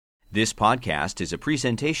This podcast is a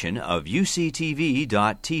presentation of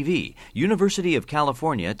UCTV.tv, University of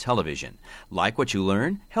California Television. Like what you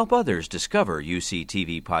learn? Help others discover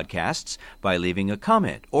UCTV podcasts by leaving a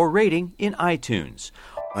comment or rating in iTunes.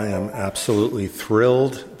 I am absolutely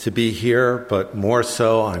thrilled to be here, but more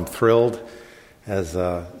so I'm thrilled as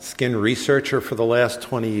a skin researcher for the last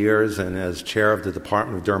 20 years and as chair of the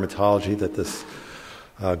Department of Dermatology that this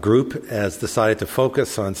group has decided to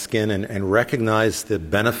focus on skin and recognize the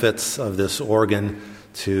benefits of this organ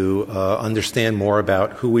to understand more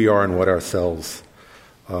about who we are and what our cells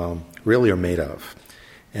really are made of.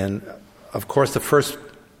 And of course, the first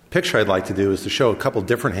picture I'd like to do is to show a couple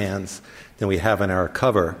different hands than we have in our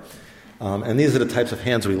cover. And these are the types of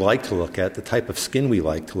hands we like to look at, the type of skin we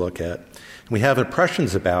like to look at. And we have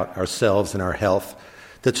impressions about ourselves and our health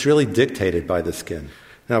that's really dictated by the skin.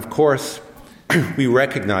 Now, of course, we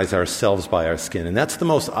recognize ourselves by our skin, and that's the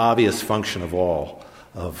most obvious function of all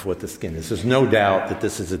of what the skin is. There's no doubt that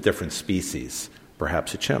this is a different species,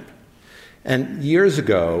 perhaps a chimp. And years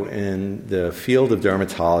ago, in the field of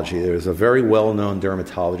dermatology, there was a very well-known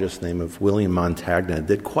dermatologist named William Montagna that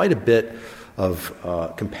did quite a bit of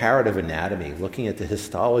comparative anatomy, looking at the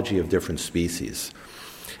histology of different species,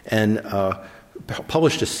 and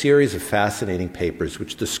published a series of fascinating papers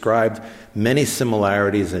which described many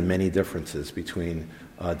similarities and many differences between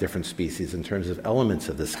different species in terms of elements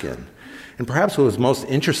of the skin. And perhaps what was most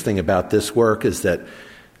interesting about this work is that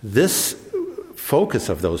this focus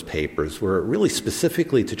of those papers were really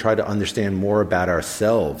specifically to try to understand more about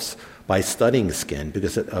ourselves by studying skin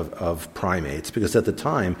because of primates, because at the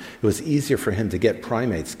time it was easier for him to get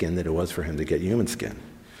primate skin than it was for him to get human skin.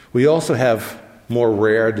 We also have more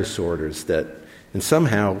rare disorders that and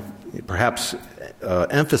somehow perhaps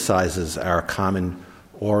emphasizes our common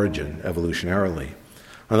origin evolutionarily.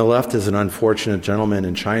 On the left is an unfortunate gentleman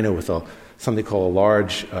in China with something called a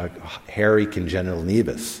large hairy congenital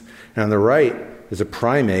nevus. And on the right is a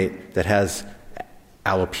primate that has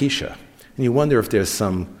alopecia. And you wonder if there's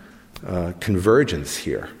some convergence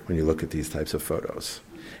here when you look at these types of photos.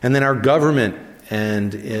 And then our government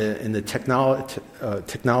and in the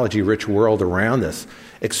technology-rich world around us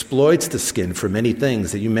exploits the skin for many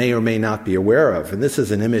things that you may or may not be aware of. And this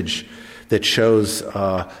is an image that shows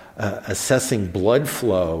assessing blood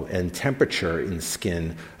flow and temperature in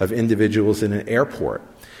skin of individuals in an airport.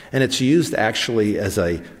 And it's used actually as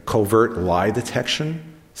a covert lie detection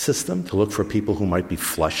system to look for people who might be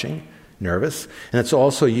flushing, nervous. And it's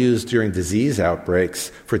also used during disease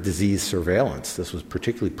outbreaks for disease surveillance. This was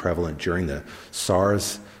particularly prevalent during the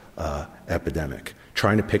SARS epidemic,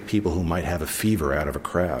 trying to pick people who might have a fever out of a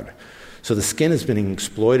crowd. So the skin has been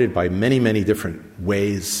exploited by many, many different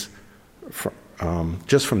ways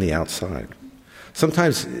just from the outside.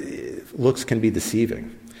 Sometimes looks can be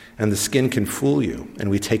deceiving, and the skin can fool you,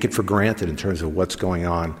 and we take it for granted in terms of what's going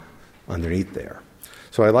on underneath there.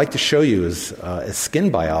 So I'd like to show you, as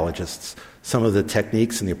skin biologists, some of the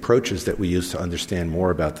techniques and the approaches that we use to understand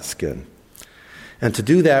more about the skin. And to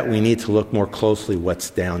do that, we need to look more closely what's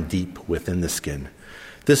down deep within the skin.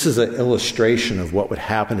 This is an illustration of what would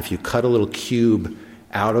happen if you cut a little cube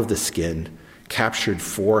out of the skin, captured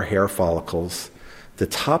 4 hair follicles. The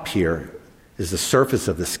top here is the surface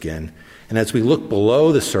of the skin, and as we look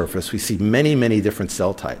below the surface, we see many, many different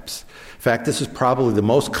cell types. In fact, this is probably the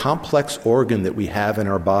most complex organ that we have in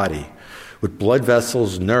our body, with blood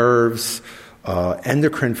vessels, nerves,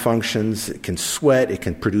 endocrine functions. It can sweat, it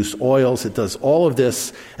can produce oils, it does all of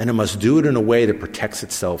this, and it must do it in a way that protects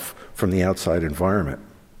itself from the outside environment.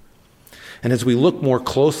 And as we look more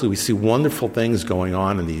closely, we see wonderful things going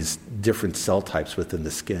on in these different cell types within the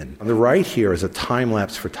skin. On the right here is a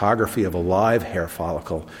time-lapse photography of a live hair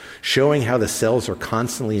follicle showing how the cells are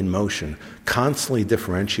constantly in motion, constantly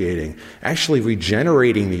differentiating, actually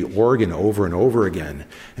regenerating the organ over and over again.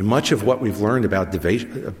 And much of what we've learned about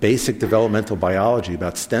basic developmental biology,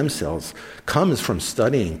 about stem cells, comes from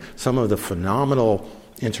studying some of the phenomenal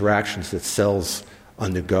interactions that cells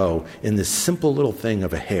undergo in this simple little thing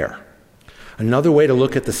of a hair. Another way to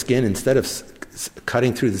look at the skin, instead of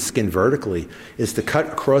cutting through the skin vertically, is to cut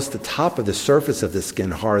across the top of the surface of the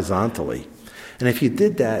skin horizontally. And if you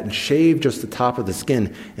did that and shaved just the top of the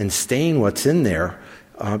skin and stain what's in there,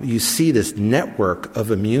 you see this network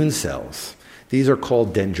of immune cells. These are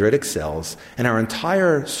called dendritic cells, and our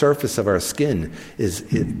entire surface of our skin is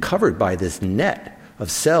covered by this net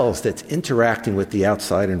of cells that's interacting with the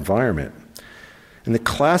outside environment. And the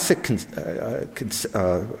classic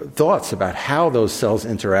thoughts about how those cells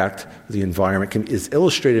interact with the environment is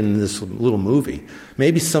illustrated in this little movie.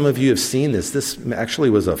 Maybe some of you have seen this. This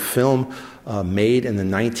actually was a film made in the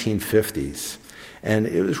 1950s. And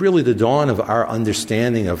it was really the dawn of our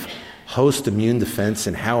understanding of host immune defense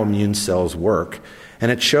and how immune cells work.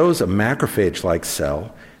 And it shows a macrophage-like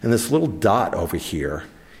cell, and this little dot over here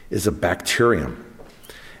is a bacterium.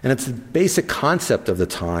 And it's the basic concept of the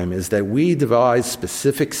time is that we devised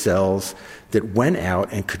specific cells that went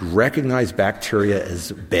out and could recognize bacteria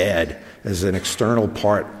as bad, as an external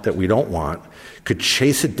part that we don't want, could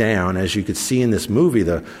chase it down. As you could see in this movie,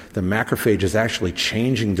 the macrophage is actually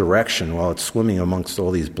changing direction while it's swimming amongst all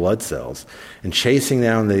these blood cells and chasing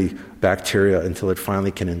down the bacteria until it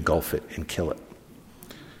finally can engulf it and kill it.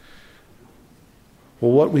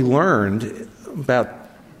 Well, what we learned about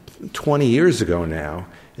 20 years ago now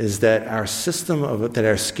is that our system that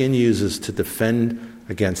our skin uses to defend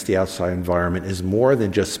against the outside environment is more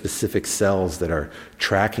than just specific cells that are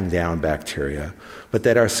tracking down bacteria, but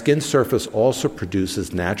that our skin surface also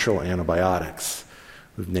produces natural antibiotics.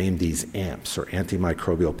 We've named these AMPs, or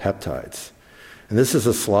antimicrobial peptides. And this is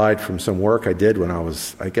a slide from some work I did when I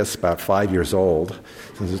was, I guess, about 5 years old,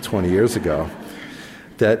 since it's 20 years ago,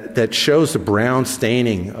 that shows the brown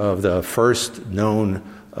staining of the first known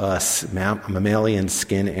mammalian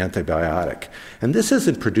skin antibiotic. And this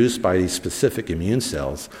isn't produced by these specific immune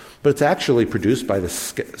cells, but it's actually produced by the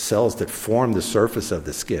cells that form the surface of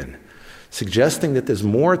the skin, suggesting that there's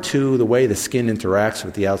more to the way the skin interacts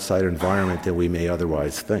with the outside environment than we may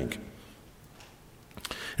otherwise think.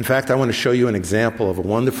 In fact, I want to show you an example of a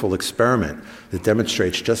wonderful experiment that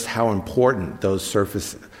demonstrates just how important those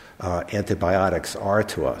surface antibiotics are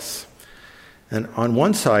to us. And on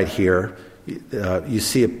one side here, you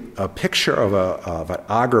see a picture of an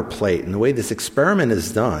agar plate. And the way this experiment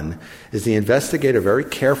is done is the investigator very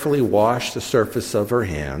carefully washed the surface of her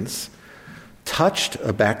hands, touched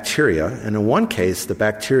a bacteria, and in one case, the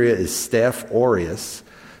bacteria is Staph aureus.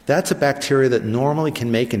 That's a bacteria that normally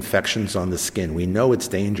can make infections on the skin. We know it's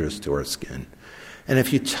dangerous to our skin. And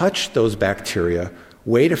if you touch those bacteria,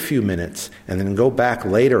 wait a few minutes, and then go back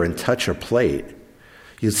later and touch a plate,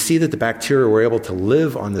 you'll see that the bacteria were able to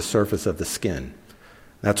live on the surface of the skin.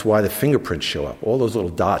 That's why the fingerprints show up. All those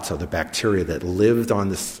little dots are the bacteria that lived on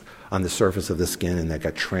the surface of the skin and that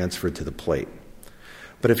got transferred to the plate.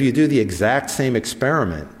 But if you do the exact same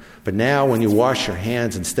experiment, but now when you wash your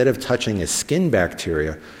hands, instead of touching a skin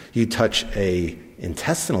bacteria, you touch a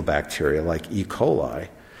intestinal bacteria like E. coli.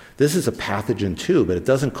 This is a pathogen too, but it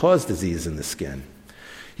doesn't cause disease in the skin.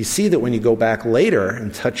 You see that when you go back later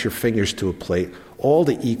and touch your fingers to a plate, all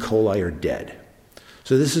the E. coli are dead.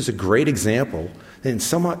 So this is a great example that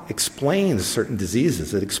somewhat explains certain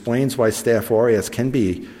diseases. It explains why Staph aureus can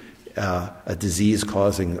be a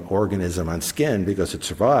disease-causing organism on skin because it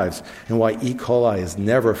survives, and why E. coli is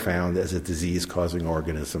never found as a disease-causing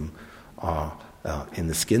organism in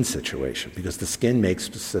the skin situation, because the skin makes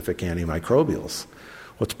specific antimicrobials.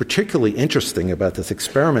 What's particularly interesting about this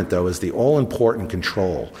experiment, though, is the all-important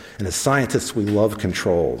control. And as scientists, we love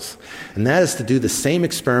controls. And that is to do the same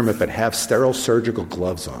experiment but have sterile surgical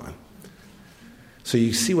gloves on. So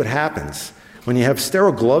you see what happens. When you have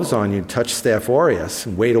sterile gloves on, you touch Staph aureus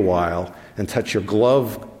and wait a while and touch your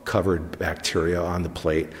glove-covered bacteria on the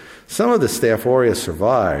plate. Some of the Staph aureus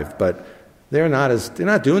survived, but they're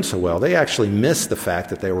not doing so well. They actually missed the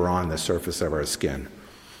fact that they were on the surface of our skin.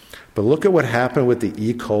 But look at what happened with the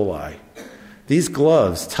E. coli. These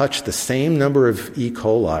gloves touched the same number of E.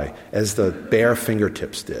 coli as the bare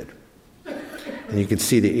fingertips did. And you can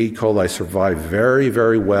see the E. coli survive very,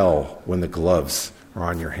 very well when the gloves are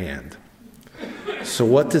on your hand. So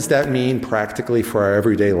what does that mean practically for our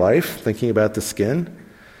everyday life, thinking about the skin?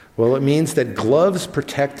 Well, it means that gloves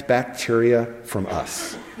protect bacteria from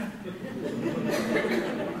us.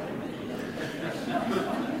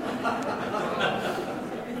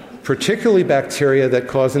 Particularly bacteria that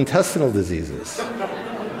cause intestinal diseases.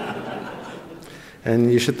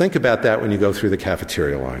 And you should think about that when you go through the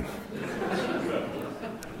cafeteria line.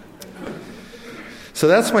 So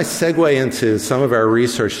that's my segue into some of our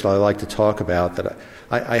research that I like to talk about, that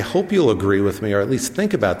I hope you'll agree with me, or at least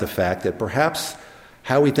think about the fact that perhaps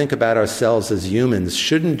how we think about ourselves as humans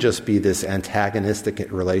shouldn't just be this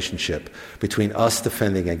antagonistic relationship between us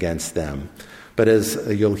defending against them. But as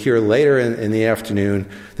you'll hear later in the afternoon,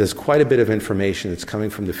 there's quite a bit of information that's coming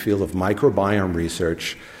from the field of microbiome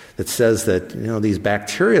research that says that, these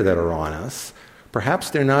bacteria that are on us, perhaps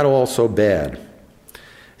they're not all so bad.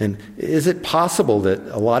 And is it possible that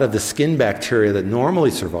a lot of the skin bacteria that normally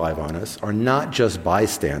survive on us are not just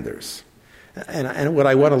bystanders? And what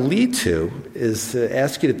I want to lead to is to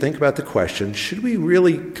ask you to think about the question, should we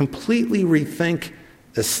really completely rethink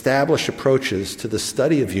established approaches to the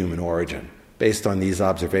study of human origin based on these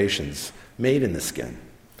observations made in the skin?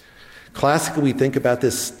 Classically, we think about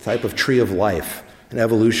this type of tree of life an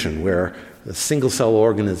evolution where the single-cell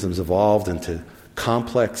organisms evolved into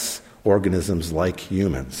complex organisms like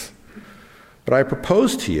humans. But I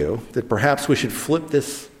propose to you that perhaps we should flip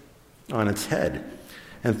this on its head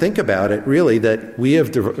and think about it really that we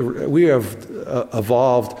have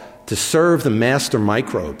evolved to serve the master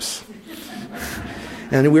microbes.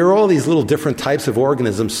 And we're all these little different types of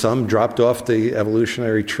organisms. Some dropped off the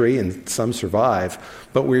evolutionary tree and some survive.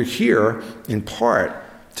 But we're here in part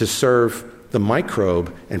to serve the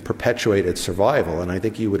microbe and perpetuate its survival. And I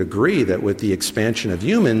think you would agree that with the expansion of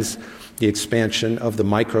humans, the expansion of the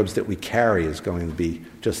microbes that we carry is going to be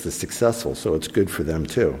just as successful. So it's good for them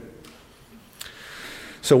too.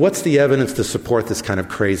 So what's the evidence to support this kind of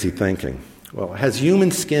crazy thinking? Well, has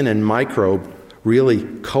human skin and microbe really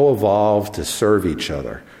co-evolved to serve each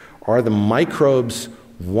other? Are the microbes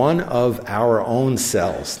one of our own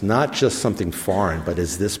cells, not just something foreign, but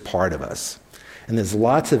is this part of us? And there's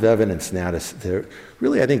lots of evidence now to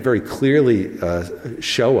really, I think, very clearly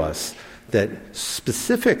show us that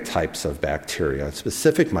specific types of bacteria,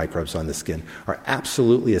 specific microbes on the skin, are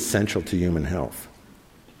absolutely essential to human health.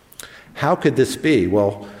 How could this be?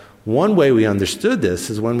 Well, one way we understood this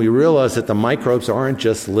is when we realized that the microbes aren't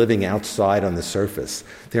just living outside on the surface.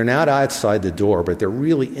 They're not outside the door, but they're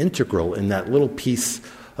really integral in that little piece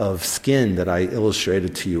of skin that I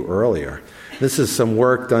illustrated to you earlier. This is some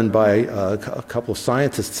work done by a couple of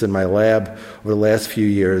scientists in my lab over the last few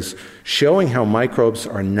years showing how microbes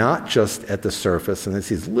are not just at the surface, and it's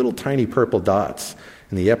these little tiny purple dots,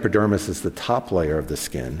 and the epidermis is the top layer of the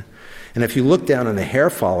skin. And if you look down on the hair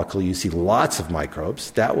follicle, you see lots of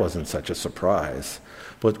microbes. That wasn't such a surprise.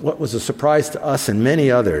 But what was a surprise to us and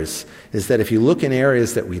many others is that if you look in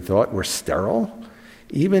areas that we thought were sterile,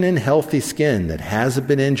 even in healthy skin that hasn't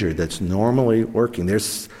been injured, that's normally working,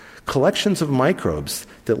 there's collections of microbes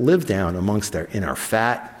that live down in our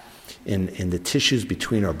fat, in the tissues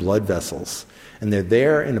between our blood vessels. And they're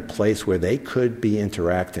there in a place where they could be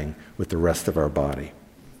interacting with the rest of our body.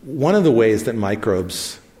 One of the ways that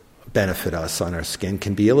microbes benefit us on our skin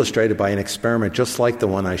can be illustrated by an experiment just like the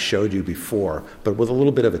one I showed you before, but with a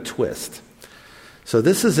little bit of a twist. So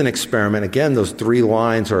this is an experiment. Again, those 3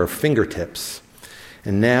 lines are fingertips.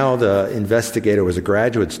 And now the investigator was a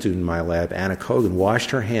graduate student in my lab, Anna Kogan,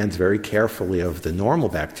 washed her hands very carefully of the normal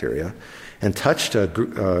bacteria and touched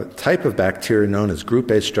a type of bacteria known as group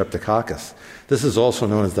A streptococcus. This is also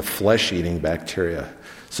known as the flesh-eating bacteria.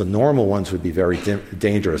 So normal ones would be very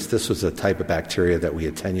dangerous. This was a type of bacteria that we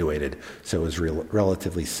attenuated, so it was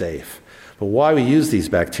relatively safe. But why we use these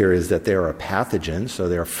bacteria is that they're a pathogen, so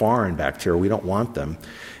they're foreign bacteria. We don't want them.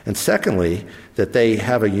 And secondly, that they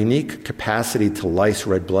have a unique capacity to lyse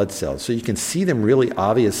red blood cells. So you can see them really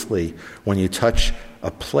obviously when you touch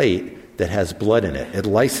a plate that has blood in it. It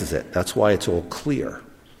lyses it. That's why it's all clear.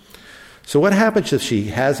 So what happens if she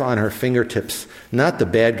has on her fingertips not the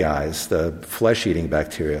bad guys, the flesh-eating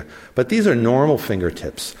bacteria, but these are normal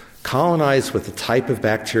fingertips, colonized with the type of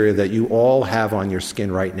bacteria that you all have on your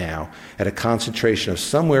skin right now at a concentration of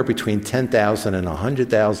somewhere between 10,000 and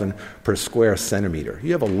 100,000 per square centimeter.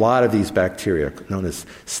 You have a lot of these bacteria known as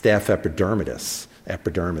staph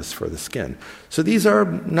epidermis for the skin. So these are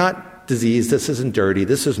not disease, this isn't dirty,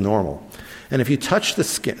 this is normal. And if you touch the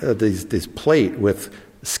skin, this plate with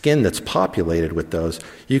skin that's populated with those,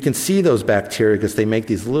 you can see those bacteria because they make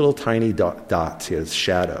these little tiny dots here as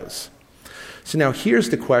shadows. So now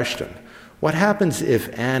here's the question. What happens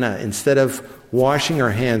if Anna, instead of washing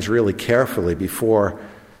her hands really carefully before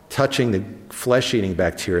touching the flesh-eating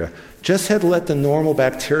bacteria, just had let the normal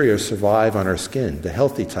bacteria survive on her skin, the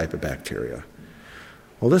healthy type of bacteria?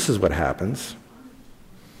 Well, this is what happens.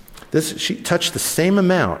 She touched the same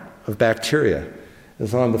amount of bacteria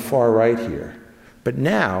as on the far right here. But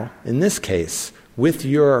now, in this case, with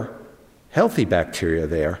your healthy bacteria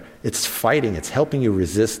there, it's fighting, it's helping you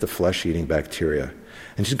resist the flesh-eating bacteria.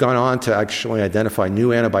 And she's gone on to actually identify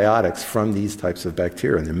new antibiotics from these types of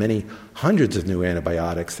bacteria. And there are many hundreds of new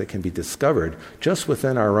antibiotics that can be discovered just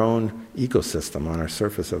within our own ecosystem on our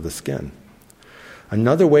surface of the skin.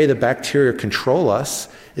 Another way the bacteria control us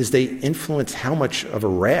is they influence how much of a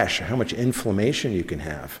rash, how much inflammation you can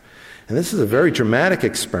have. And this is a very dramatic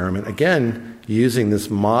experiment, again, using this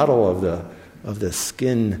model of the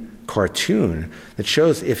skin cartoon that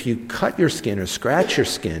shows if you cut your skin or scratch your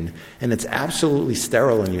skin and it's absolutely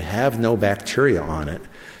sterile and you have no bacteria on it,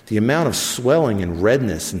 the amount of swelling and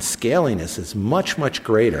redness and scaliness is much, much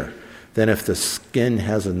greater than if the skin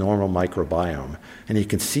has a normal microbiome. And you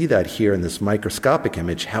can see that here in this microscopic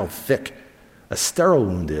image, how thick a sterile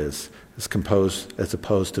wound is as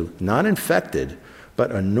opposed to not infected,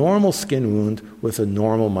 but a normal skin wound with a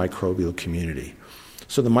normal microbial community.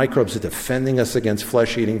 So the microbes are defending us against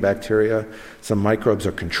flesh-eating bacteria. Some microbes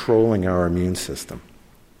are controlling our immune system.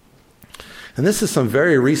 And this is some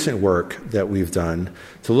very recent work that we've done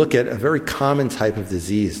to look at a very common type of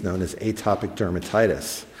disease known as atopic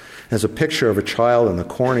dermatitis. There's a picture of a child in the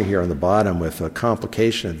corner here on the bottom with a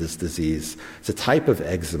complication of this disease. It's a type of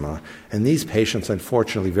eczema, and these patients,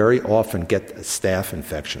 unfortunately, very often get staph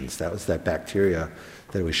infections. That was that bacteria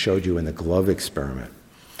that we showed you in the glove experiment.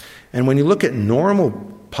 And when you look at normal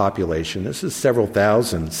population, this is several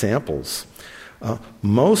thousand samples,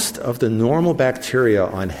 most of the normal bacteria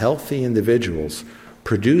on healthy individuals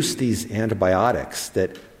produce these antibiotics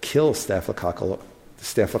that kill staphylococcal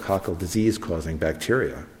disease-causing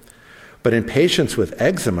bacteria. But in patients with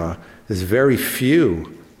eczema, there's very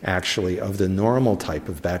few, actually, of the normal type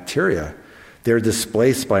of bacteria. They're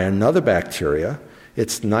displaced by another bacteria.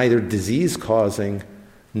 It's neither disease-causing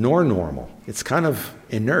nor normal. It's kind of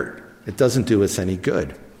inert. It doesn't do us any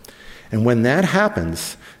good. And when that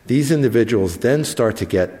happens, these individuals then start to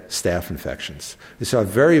get staph infections. We saw a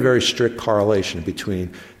very, very strict correlation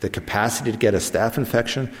between the capacity to get a staph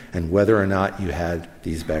infection and whether or not you had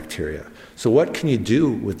these bacteria. So what can you do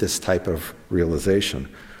with this type of realization?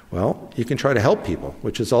 Well, you can try to help people,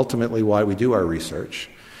 which is ultimately why we do our research.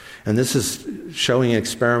 And this is showing an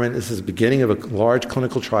experiment. This is the beginning of a large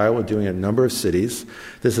clinical trial we're doing in a number of cities.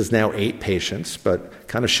 This is now 8 patients, but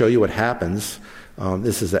kind of show you what happens.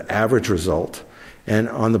 This is the average result. And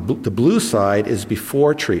on the blue side is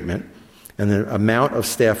before treatment and the amount of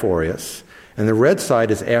Staph aureus. And the red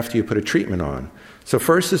side is after you put a treatment on. So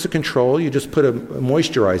first as a control, you just put a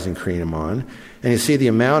moisturizing cream on, and you see the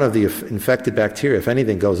amount of the infected bacteria, if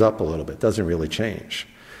anything, goes up a little bit. It doesn't really change.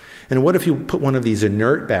 And what if you put one of these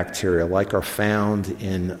inert bacteria like are found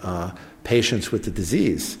in patients with the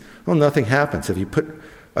disease? Well, nothing happens. If you put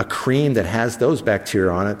a cream that has those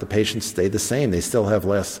bacteria on it, the patients stay the same. They still have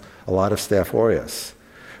a lot of Staph aureus.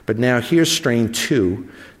 But now here's strain 2.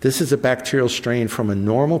 This is a bacterial strain from a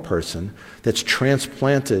normal person that's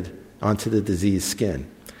transplanted onto the diseased skin.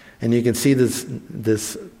 And you can see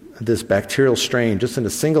this bacterial strain, just in a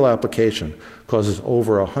single application, causes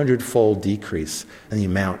over 100-fold decrease in the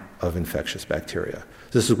amount of infectious bacteria.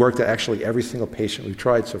 This has worked at actually every single patient we've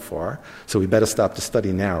tried so far, so we better stop the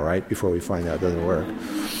study now, right, before we find out it doesn't work.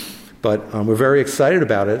 But we're very excited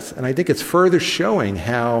about it, and I think it's further showing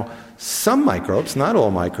how some microbes, not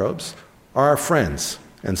all microbes, are our friends,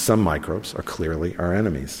 and some microbes are clearly our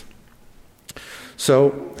enemies.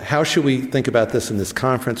 So how should we think about this in this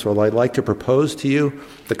conference? Well, I'd like to propose to you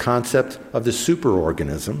the concept of the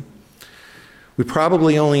super-organism. We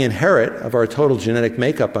probably only inherit of our total genetic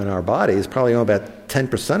makeup in our bodies, probably only about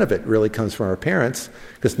 10% of it really comes from our parents,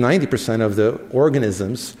 because 90% of the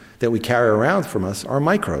organisms that we carry around from us are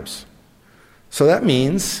microbes. So that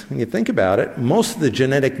means, when you think about it, most of the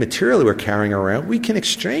genetic material that we're carrying around, we can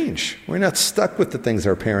exchange. We're not stuck with the things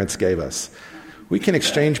our parents gave us. We can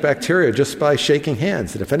exchange bacteria just by shaking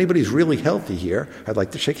hands. And if anybody's really healthy here, I'd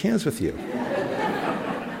like to shake hands with you.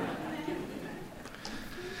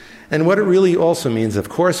 And what it really also means, of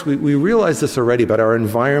course, we realize this already, but our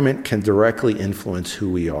environment can directly influence who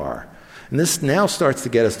we are. And this now starts to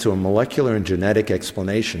get us to a molecular and genetic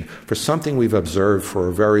explanation for something we've observed for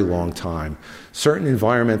a very long time. Certain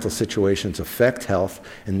environmental situations affect health,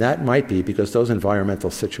 and that might be because those environmental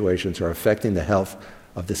situations are affecting the health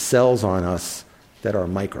of the cells on us that are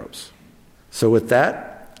microbes. So with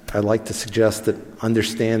that, I'd like to suggest that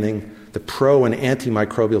understanding the pro- and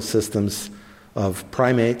antimicrobial systems of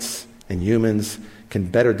primates and humans can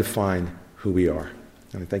better define who we are.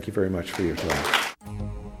 And I thank you very much for your time.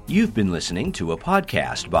 You've been listening to a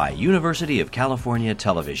podcast by University of California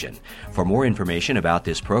Television. For more information about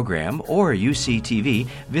this program or UCTV,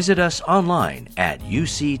 visit us online at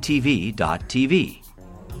uctv.tv.